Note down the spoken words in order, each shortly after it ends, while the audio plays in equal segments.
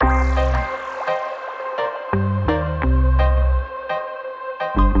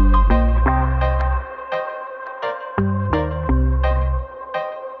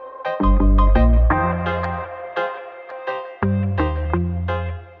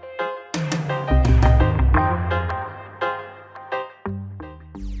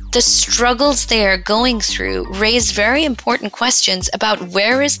The struggles they are going through raise very important questions about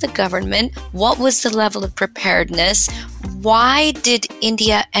where is the government, what was the level of preparedness, why did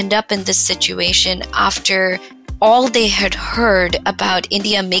India end up in this situation after all they had heard about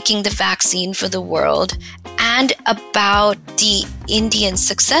India making the vaccine for the world and about the Indian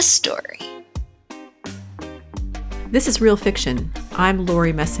success story. This is Real Fiction. I'm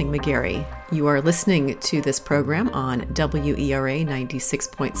Lori Messing-McGarry. You are listening to this program on WERA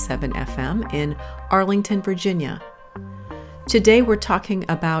 96.7 FM in Arlington, Virginia. Today we're talking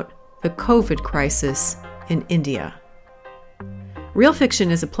about the COVID crisis in India. Real Fiction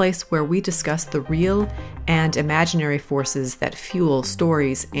is a place where we discuss the real and imaginary forces that fuel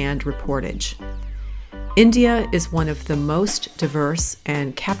stories and reportage. India is one of the most diverse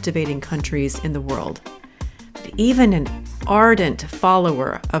and captivating countries in the world. Even an ardent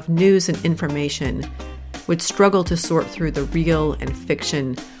follower of news and information would struggle to sort through the real and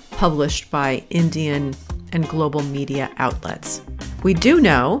fiction published by Indian and global media outlets. We do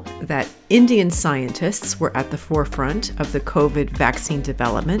know that Indian scientists were at the forefront of the COVID vaccine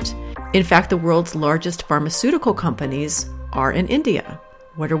development. In fact, the world's largest pharmaceutical companies are in India.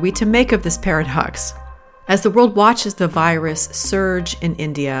 What are we to make of this paradox? As the world watches the virus surge in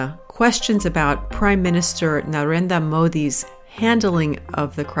India, questions about Prime Minister Narendra Modi's handling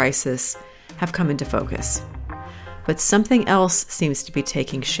of the crisis have come into focus. But something else seems to be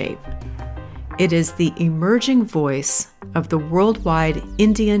taking shape. It is the emerging voice of the worldwide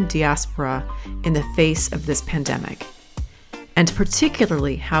Indian diaspora in the face of this pandemic, and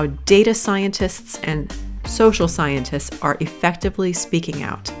particularly how data scientists and social scientists are effectively speaking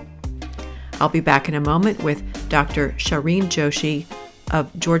out. I'll be back in a moment with Dr. Shareen Joshi of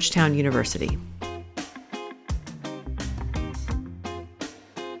Georgetown University.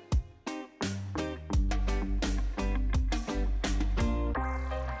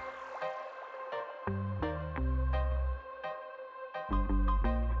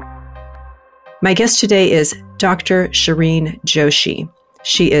 My guest today is Dr. Shareen Joshi.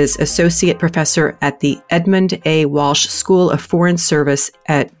 She is Associate Professor at the Edmund A. Walsh School of Foreign Service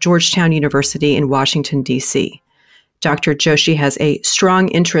at Georgetown University in Washington, D.C. Dr. Joshi has a strong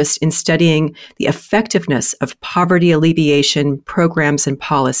interest in studying the effectiveness of poverty alleviation programs and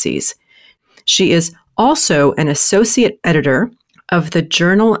policies. She is also an associate editor of the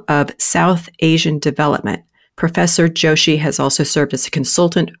Journal of South Asian Development. Professor Joshi has also served as a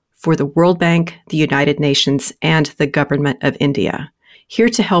consultant for the World Bank, the United Nations, and the Government of India. Here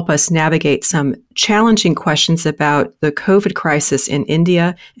to help us navigate some challenging questions about the COVID crisis in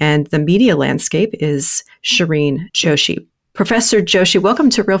India and the media landscape is Shareen Joshi. Professor Joshi, welcome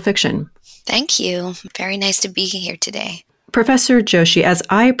to Real Fiction. Thank you. Very nice to be here today. Professor Joshi, as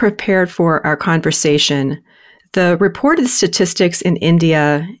I prepared for our conversation, the reported statistics in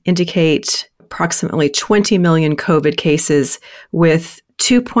India indicate approximately 20 million COVID cases with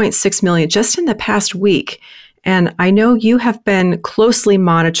 2.6 million just in the past week. And I know you have been closely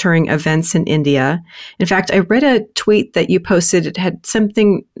monitoring events in India. In fact, I read a tweet that you posted. It had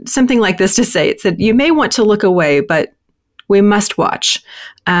something like this to say. It said, "You may want to look away, but we must watch."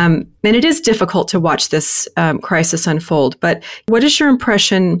 And it is difficult to watch this crisis unfold. But what is your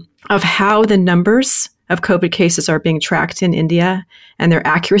impression of how the numbers of COVID cases are being tracked in India and their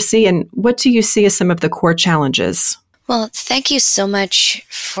accuracy? And what do you see as some of the core challenges? Well, thank you so much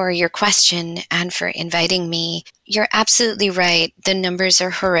for your question and for inviting me. You're absolutely right. The numbers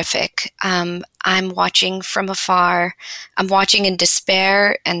are horrific. I'm watching from afar. I'm watching in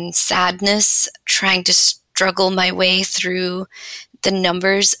despair and sadness, trying to struggle my way through the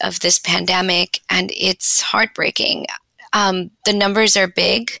numbers of this pandemic, and it's heartbreaking. The numbers are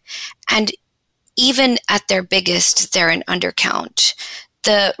big, and even at their biggest, they're an undercount.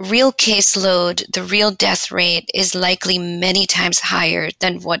 The real caseload, the real death rate is likely many times higher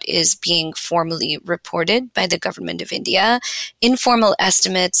than what is being formally reported by the government of India. Informal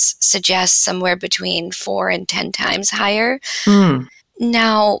estimates suggest somewhere between 4 and 10 times higher.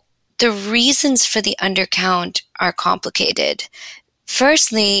 Now, the reasons for the undercount are complicated.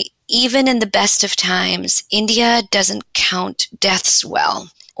 Firstly, even in the best of times, India doesn't count deaths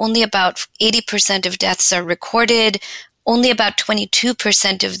well. Only about 80% of deaths are recorded. Only about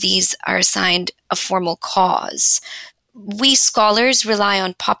 22% of these are assigned a formal cause. We scholars rely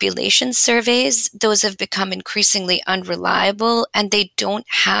on population surveys. Those have become increasingly unreliable, and they don't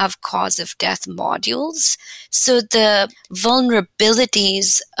have cause of death modules. So the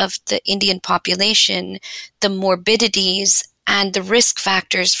vulnerabilities of the Indian population, the morbidities, and the risk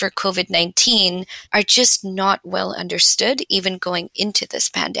factors for COVID-19 are just not well understood, even going into this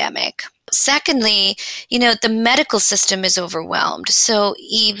pandemic. Secondly, the medical system is overwhelmed. So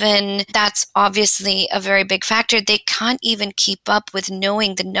even that's obviously a very big factor. They can't even keep up with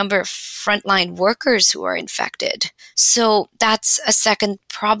knowing the number of frontline workers who are infected. So that's a second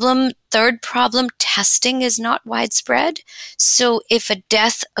problem. Third problem, testing is not widespread. So if a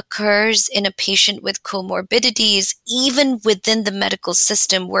death occurs in a patient with comorbidities, even within the medical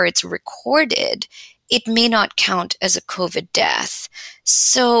system where it's recorded, it may not count as a COVID death.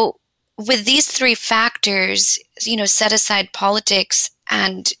 So with these three factors, set aside politics,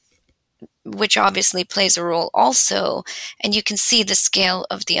 and which obviously plays a role also, and you can see the scale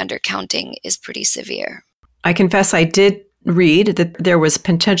of the undercounting is pretty severe. I confess I did read that there was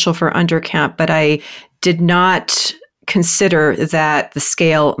potential for undercount, but I did not consider that the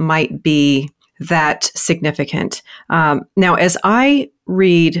scale might be that significant. Now, as I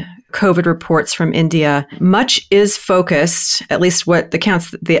read COVID reports from India, much is focused, at least what the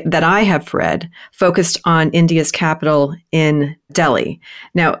counts that I have read, focused on India's capital in Delhi.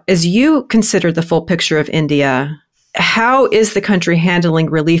 Now, as you consider the full picture of India, how is the country handling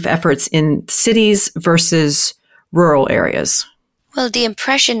relief efforts in cities versus rural areas? Well, the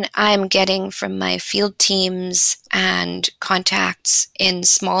impression I'm getting from my field teams and contacts in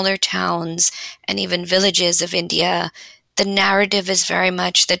smaller towns and even villages of India, the narrative is very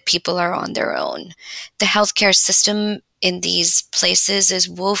much that people are on their own. The healthcare system in these places is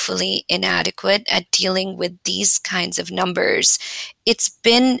woefully inadequate at dealing with these kinds of numbers. It's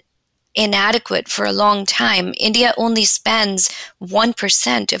been inadequate for a long time. India only spends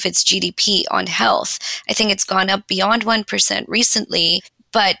 1% of its GDP on health. I think it's gone up beyond 1% recently,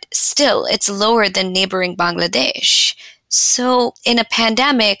 but still it's lower than neighboring Bangladesh. So in a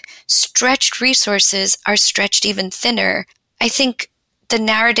pandemic, stretched resources are stretched even thinner. I think the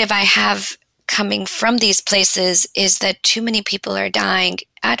narrative I have coming from these places is that too many people are dying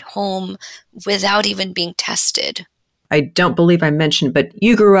at home without even being tested. I don't believe I mentioned, but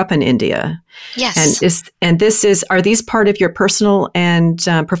you grew up in India. Yes. Are these part of your personal and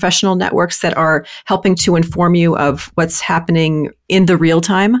professional networks that are helping to inform you of what's happening in the real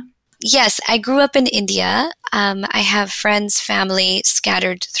time? Yes, I grew up in India. I have friends, family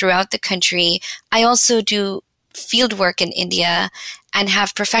scattered throughout the country. I also do field work in India and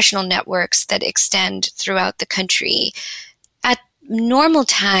have professional networks that extend throughout the country. At normal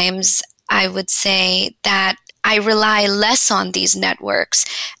times, I would say that I rely less on these networks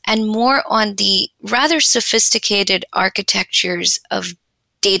and more on the rather sophisticated architectures of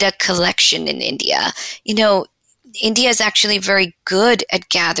data collection in India. India is actually very good at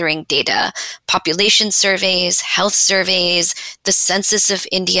gathering data. Population surveys, health surveys, the census of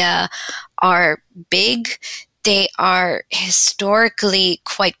India are big. They are historically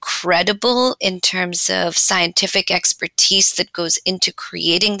quite credible in terms of scientific expertise that goes into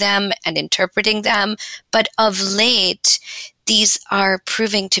creating them and interpreting them. But of late, these are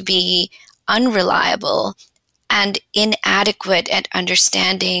proving to be unreliable and inadequate at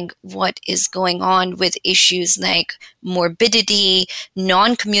understanding what is going on with issues like morbidity,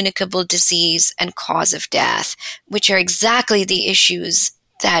 non-communicable disease, and cause of death, which are exactly the issues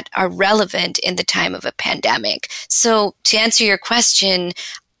that are relevant in the time of a pandemic. So to answer your question,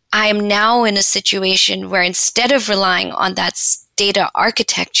 I am now in a situation where instead of relying on that data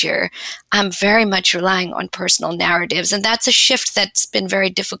architecture, I'm very much relying on personal narratives. And that's a shift that's been very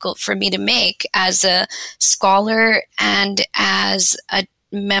difficult for me to make as a scholar and as a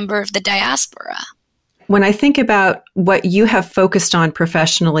member of the diaspora. When I think about what you have focused on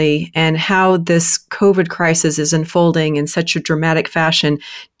professionally and how this COVID crisis is unfolding in such a dramatic fashion,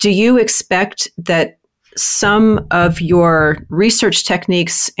 do you expect that some of your research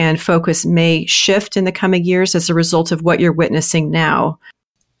techniques and focus may shift in the coming years as a result of what you're witnessing now?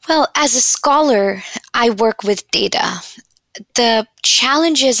 Well, as a scholar, I work with data. The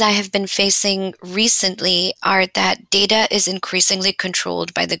challenges I have been facing recently are that data is increasingly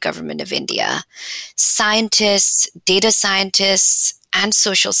controlled by the government of India. Scientists, data scientists, and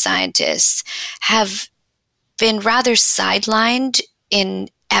social scientists have been rather sidelined in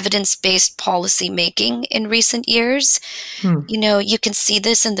evidence-based policy making in recent years. You can see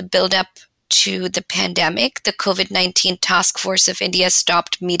this in the build-up to the pandemic. The COVID-19 task force of India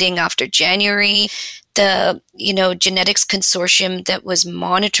stopped meeting after January. The, genetics consortium that was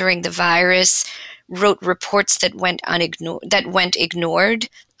monitoring the virus wrote reports that went ignored.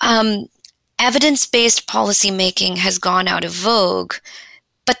 Evidence-based policymaking has gone out of vogue,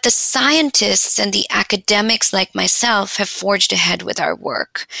 but the scientists and the academics like myself have forged ahead with our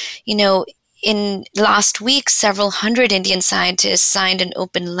work. In last week, several hundred Indian scientists signed an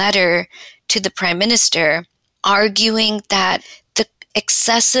open letter to the Prime Minister arguing that the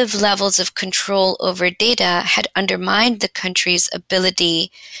excessive levels of control over data had undermined the country's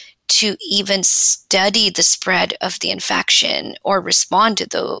ability to even study the spread of the infection or respond to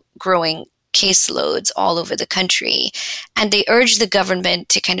the growing caseloads all over the country. And they urged the government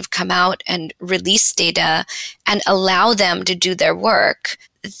to kind of come out and release data and allow them to do their work.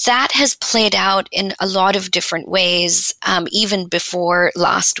 That has played out in a lot of different ways, even before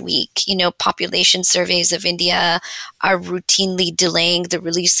last week. Population surveys of India are routinely delaying the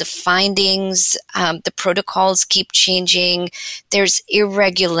release of findings. The protocols keep changing. There's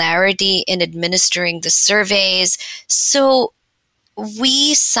irregularity in administering the surveys. So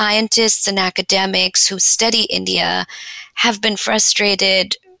we scientists and academics who study India have been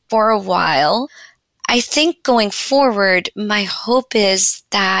frustrated for a while. I think going forward, my hope is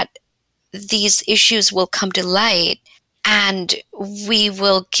that these issues will come to light and we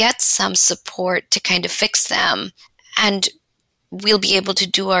will get some support to kind of fix them, and we'll be able to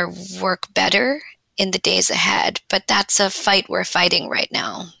do our work better in the days ahead. But that's a fight we're fighting right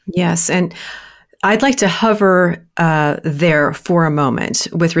now. Yes, and I'd like to hover there for a moment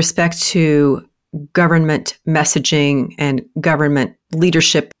with respect to government messaging and government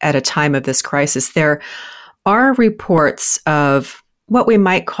leadership at a time of this crisis. There are reports of what we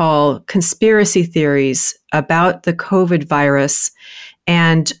might call conspiracy theories about the COVID virus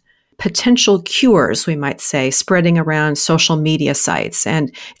and potential cures, we might say, spreading around social media sites.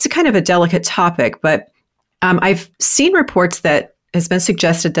 And it's a kind of a delicate topic, but I've seen reports that has been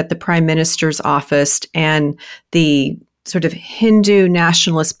suggested that the Prime Minister's office and the sort of Hindu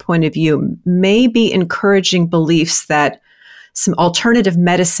nationalist point of view may be encouraging beliefs that some alternative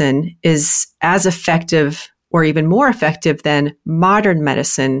medicine is as effective or even more effective than modern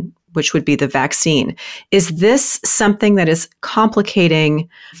medicine, which would be the vaccine. Is this something that is complicating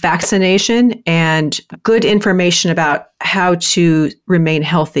vaccination and good information about how to remain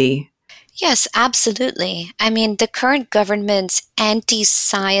healthy? Yes, absolutely. I mean, the current government's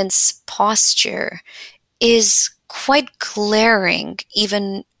anti-science posture is quite glaring,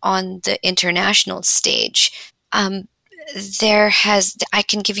 even on the international stage. I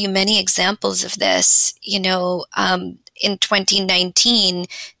can give you many examples of this. In 2019,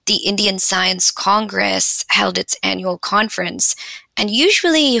 the Indian Science Congress held its annual conference, and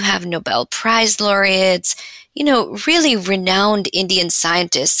usually you have Nobel Prize laureates, really renowned Indian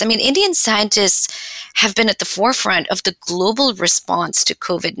scientists. I mean, Indian scientists have been at the forefront of the global response to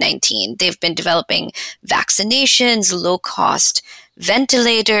COVID-19. They've been developing vaccinations, low-cost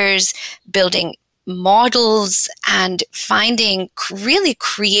ventilators, building models, and finding really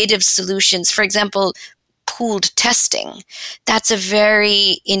creative solutions. For example, pooled testing. That's a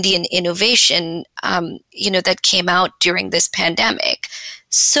very Indian innovation, that came out during this pandemic.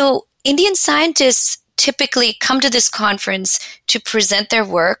 So Indian scientists typically come to this conference to present their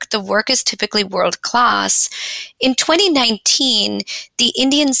work. The work is typically world-class. In 2019, the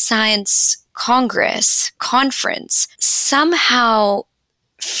Indian Science Conference somehow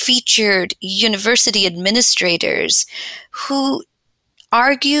featured university administrators who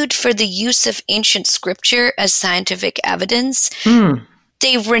argued for the use of ancient scripture as scientific evidence.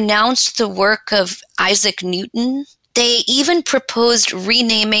 They renounced the work of Isaac Newton. They even proposed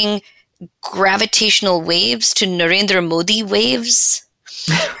renaming gravitational waves to Narendra Modi waves.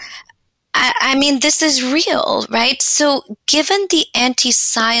 I mean, this is real, right? So given the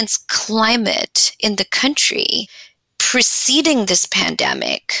anti-science climate in the country preceding this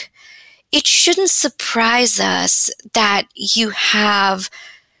pandemic, it shouldn't surprise us that you have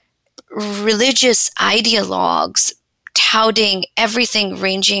religious ideologues touting everything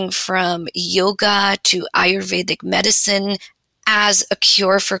ranging from yoga to Ayurvedic medicine as a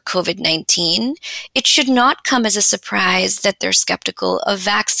cure for COVID-19. It should not come as a surprise that they're skeptical of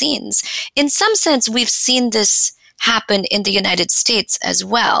vaccines. In some sense, we've seen this happen in the United States as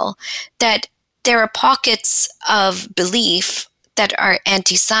well, that there are pockets of belief that are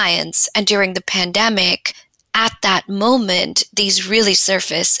anti-science, and during the pandemic, at that moment, these really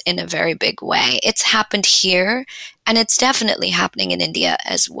surface in a very big way. It's happened here, and it's definitely happening in India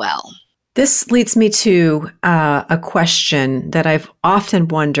as well. This leads me to a question that I've often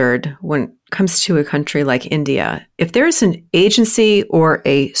wondered when it comes to a country like India. If there's an agency or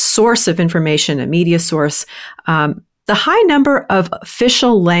a source of information, a media source, the high number of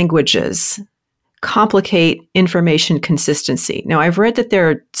official languages complicate information consistency. Now, I've read that there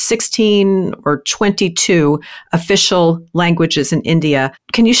are 16 or 22 official languages in India.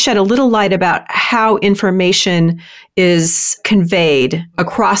 Can you shed a little light about how information is conveyed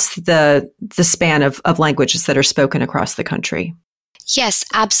across the span of languages that are spoken across the country? Yes,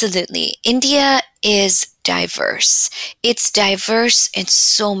 absolutely. India is diverse. It's diverse in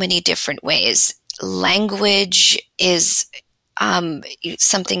so many different ways. Language is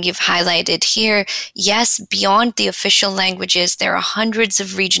something you've highlighted here. Yes, beyond the official languages, there are hundreds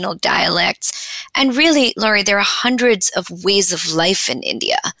of regional dialects. And really, Laurie, there are hundreds of ways of life in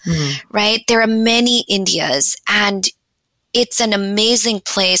India, right? There are many Indias, and it's an amazing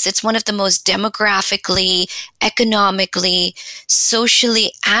place. It's one of the most demographically, economically,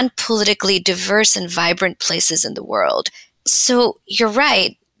 socially, and politically diverse and vibrant places in the world. So you're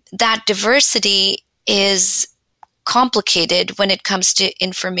right. That diversity is complicated when it comes to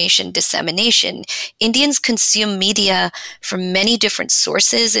information dissemination. Indians consume media from many different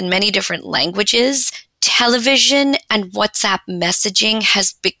sources in many different languages. Television and WhatsApp messaging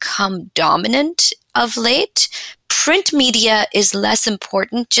has become dominant of late. Print media is less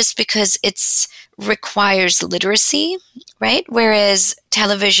important just because it requires literacy, right? Whereas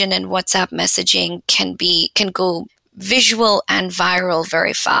television and WhatsApp messaging can go visual and viral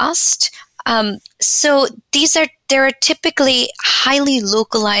very fast. So there are typically highly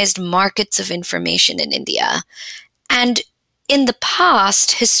localized markets of information in India. And in the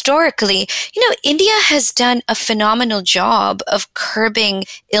past, historically, India has done a phenomenal job of curbing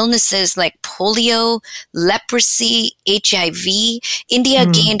illnesses like polio, leprosy, HIV. India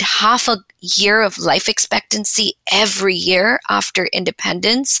gained half a year of life expectancy every year after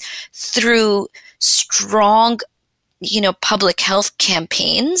independence through strong, public health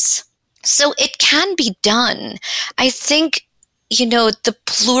campaigns. So it can be done. I think, the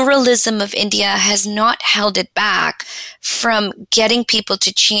pluralism of India has not held it back from getting people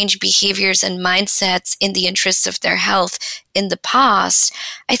to change behaviors and mindsets in the interests of their health in the past.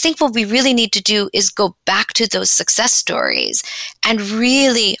 I think what we really need to do is go back to those success stories and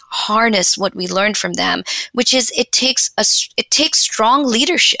really harness what we learned from them, which is it takes strong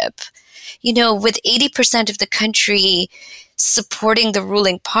leadership. With 80% of the country supporting the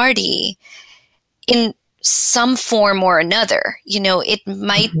ruling party in some form or another. It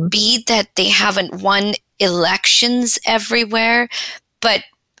might be that they haven't won elections everywhere, but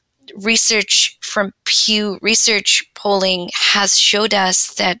research from Pew Research polling has showed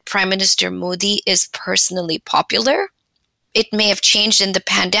us that Prime Minister Modi is personally popular. It may have changed in the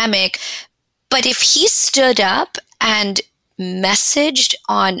pandemic, but if he stood up and messaged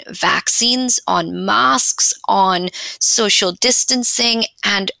on vaccines, on masks, on social distancing,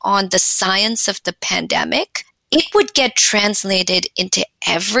 and on the science of the pandemic, it would get translated into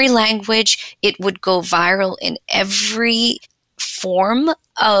every language. It would go viral in every form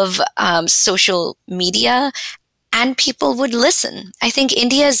of social media, and people would listen. I think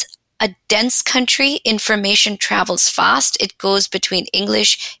India's a dense country. Information travels fast. It goes between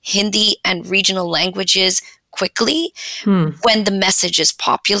English, Hindi, and regional languages quickly when the message is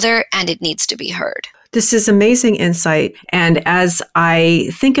popular and it needs to be heard. This is amazing insight. And as I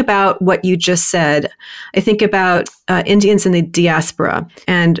think about what you just said, I think about Indians in the diaspora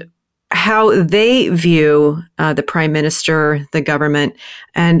and how they view the prime minister, the government,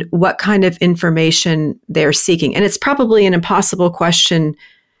 and what kind of information they're seeking. And it's probably an impossible question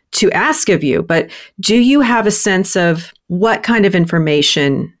to ask of you, but do you have a sense of what kind of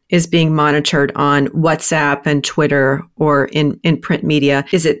information is being monitored on WhatsApp and Twitter or in print media?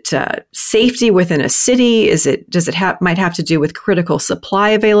 Is it safety within a city? Might have to do with critical supply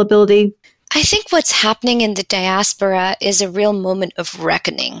availability? I think what's happening in the diaspora is a real moment of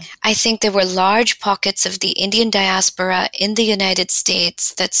reckoning. I think there were large pockets of the Indian diaspora in the United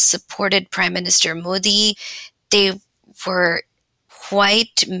States that supported Prime Minister Modi. They were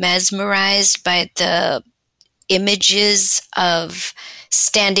quite mesmerized by the images of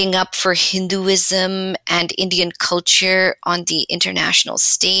standing up for Hinduism and Indian culture on the international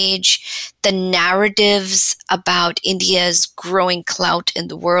stage. The narratives about India's growing clout in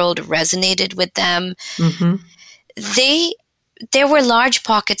the world resonated with them. There were large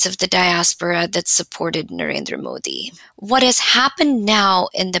pockets of the diaspora that supported Narendra Modi. What has happened now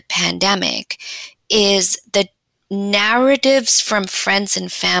in the pandemic is the narratives from friends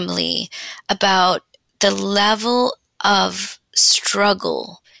and family about the level of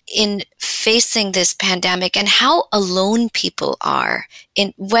struggle in facing this pandemic and how alone people are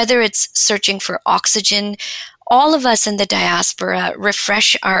in whether it's searching for oxygen. All of us in the diaspora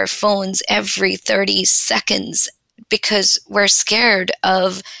refresh our phones every 30 seconds because we're scared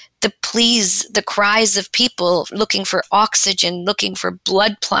of the cries of people looking for oxygen, looking for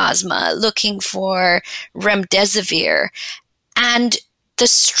blood plasma, looking for remdesivir. And the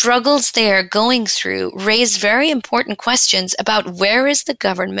struggles they are going through raise very important questions about where is the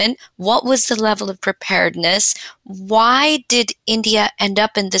government, what was the level of preparedness, why did India end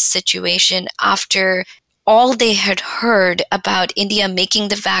up in this situation after all they had heard about India making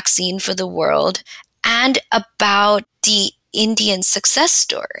the vaccine for the world and about the Indian success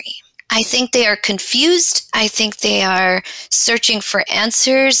story. I think they are confused. I think they are searching for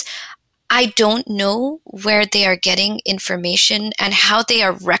answers. I don't know where they are getting information and how they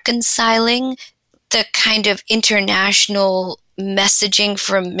are reconciling the kind of international messaging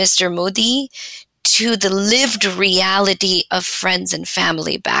from Mr. Modi to the lived reality of friends and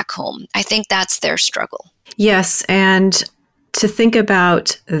family back home. I think that's their struggle. Yes, and to think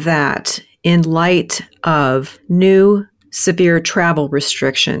about that in light of new severe travel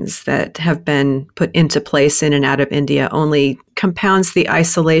restrictions that have been put into place in and out of India only compounds the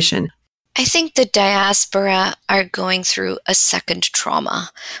isolation. I think the diaspora are going through a second trauma.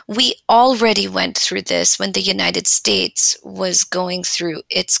 We already went through this when the United States was going through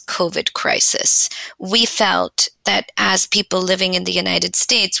its COVID crisis. We felt that as people living in the United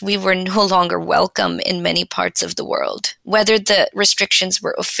States, we were no longer welcome in many parts of the world. Whether the restrictions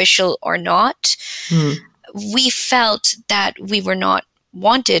were official or not, we felt that we were not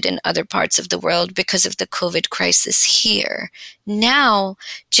wanted in other parts of the world because of the COVID crisis here. Now,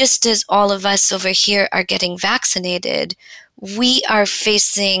 just as all of us over here are getting vaccinated, we are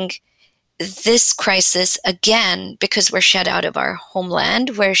facing this crisis again because we're shut out of our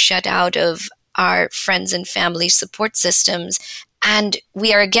homeland, we're shut out of our friends and family support systems, and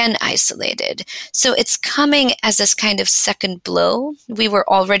we are again isolated. So it's coming as this kind of second blow. We were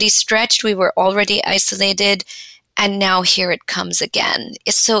already stretched, we were already isolated, and now here it comes again.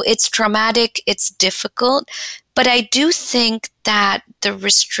 So it's traumatic, it's difficult, but I do think that the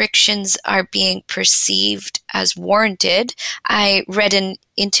restrictions are being perceived as warranted. I read an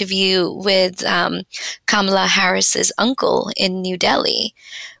interview with Kamala Harris's uncle in New Delhi,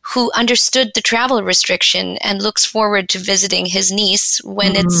 who understood the travel restriction and looks forward to visiting his niece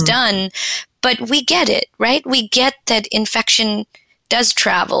when it's done. But we get it, right? We get that infection does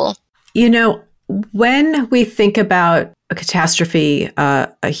travel. You know, when we think about a catastrophe,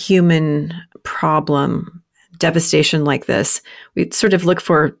 a human problem, devastation like this, we sort of look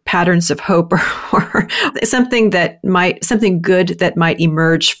for patterns of hope or something good that might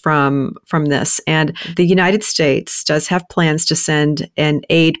emerge from this. And the United States does have plans to send an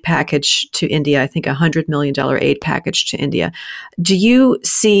aid package to India, I think $100 million aid package to India. Do you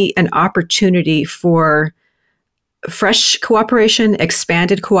see an opportunity for fresh cooperation,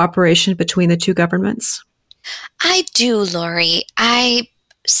 expanded cooperation between the two governments? I do, Lori. I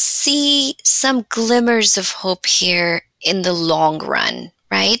see some glimmers of hope here in the long run,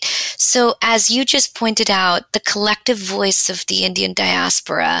 right? So as you just pointed out, the collective voice of the Indian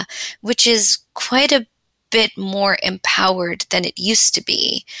diaspora, which is quite a bit more empowered than it used to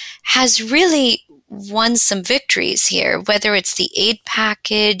be, has really won some victories here, whether it's the aid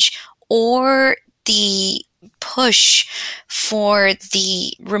package or the push for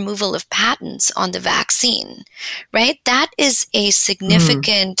the removal of patents on the vaccine, right? That is a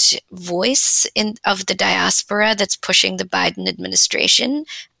significant voice of the diaspora that's pushing the Biden administration.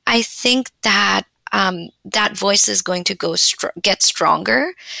 I think that that voice is going to get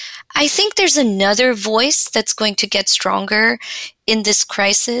stronger. I think there's another voice that's going to get stronger in this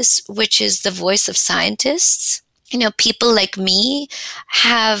crisis, which is the voice of scientists. You know, people like me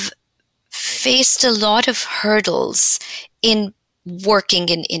have faced a lot of hurdles in working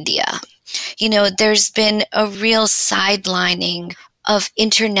in India. You know, there's been a real sidelining of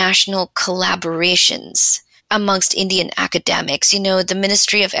international collaborations amongst Indian academics. You know, the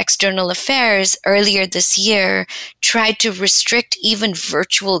Ministry of External Affairs earlier this year tried to restrict even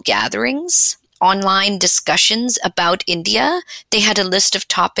virtual gatherings, online discussions about India. They had a list of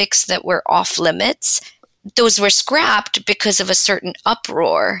topics that were off limits. Those were scrapped because of a certain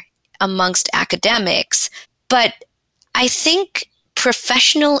uproar amongst academics. But I think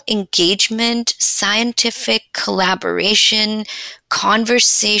professional engagement, scientific collaboration,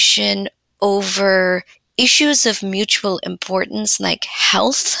 conversation over issues of mutual importance like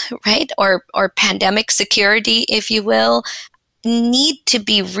health, right, or pandemic security, if you will, need to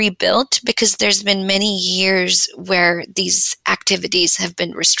be rebuilt because there's been many years where these activities have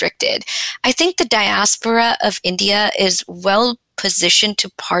been restricted. I think the diaspora of India is well positioned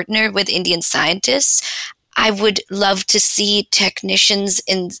to partner with Indian scientists. I would love to see technicians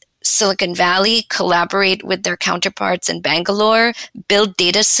in Silicon Valley collaborate with their counterparts in Bangalore, build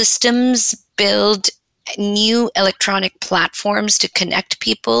data systems, build new electronic platforms to connect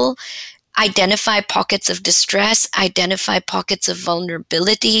people, identify pockets of distress, identify pockets of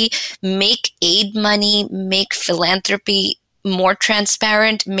vulnerability, make aid money, make philanthropy more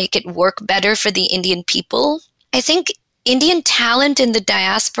transparent, make it work better for the Indian people. I think Indian talent in the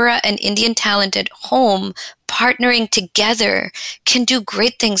diaspora and Indian talent at home partnering together can do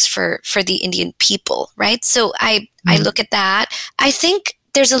great things for the Indian people, right? So I look at that. I think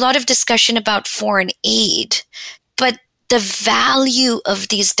there's a lot of discussion about foreign aid, but the value of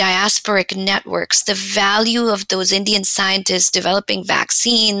these diasporic networks, the value of those Indian scientists developing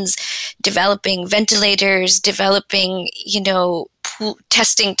vaccines, developing ventilators, developing,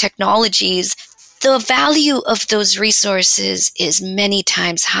 testing technologies, the value of those resources is many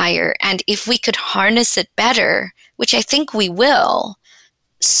times higher. And if we could harness it better, which I think we will,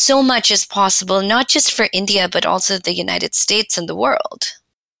 so much is possible, not just for India, but also the United States and the world.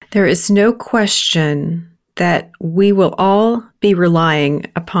 There is no question that we will all be relying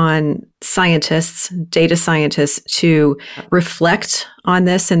upon scientists, data scientists, to reflect on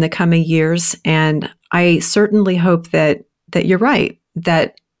this in the coming years. And I certainly hope that you're right,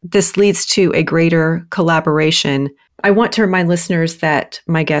 that this leads to a greater collaboration. I want to remind listeners that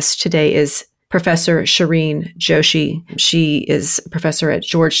my guest today is Professor Shireen Joshi. She is a professor at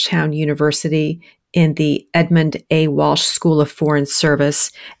Georgetown University in the Edmund A. Walsh School of Foreign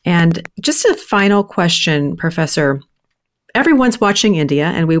Service. And just a final question, Professor. Everyone's watching India,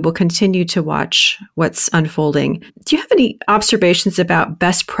 and we will continue to watch what's unfolding. Do you have any observations about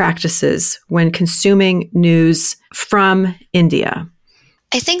best practices when consuming news from India?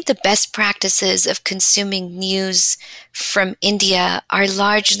 I think the best practices of consuming news from India are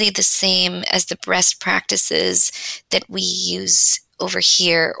largely the same as the best practices that we use over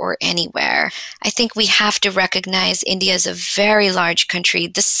here or anywhere. I think we have to recognize India is a very large country.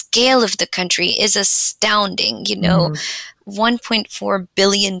 The scale of the country is astounding. 1.4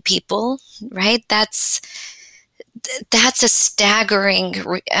 billion people, right? That's a staggering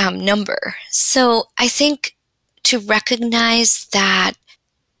number. So I think to recognize that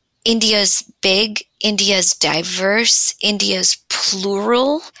India's big, India's diverse, India's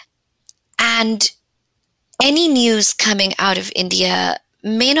plural, and any news coming out of India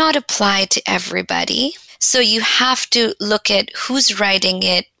may not apply to everybody. So you have to look at who's writing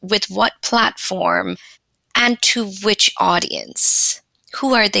it, with what platform, and to which audience.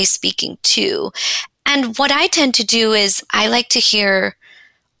 Who are they speaking to? And what I tend to do is I like to hear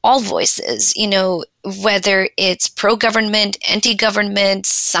all voices, whether it's pro-government, anti-government,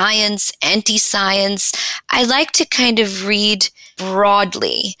 science, anti-science. I like to kind of read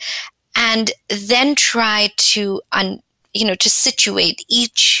broadly and then try to, to situate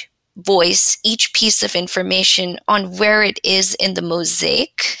each voice, each piece of information on where it is in the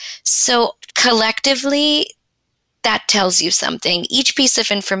mosaic. So collectively, that tells you something. Each piece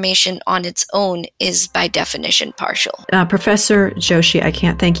of information on its own is by definition partial. Professor Joshi, I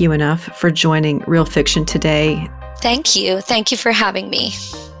can't thank you enough for joining Real Fiction today. Thank you. Thank you for having me.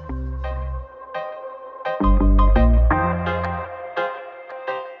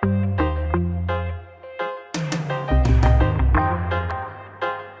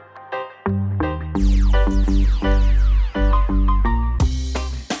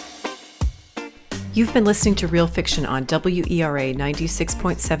 You've been listening to Real Fiction on WERA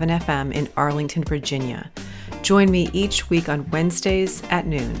 96.7 FM in Arlington, Virginia. Join me each week on Wednesdays at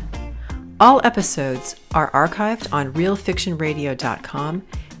noon. All episodes are archived on realfictionradio.com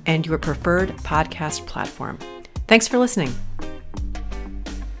and your preferred podcast platform. Thanks for listening.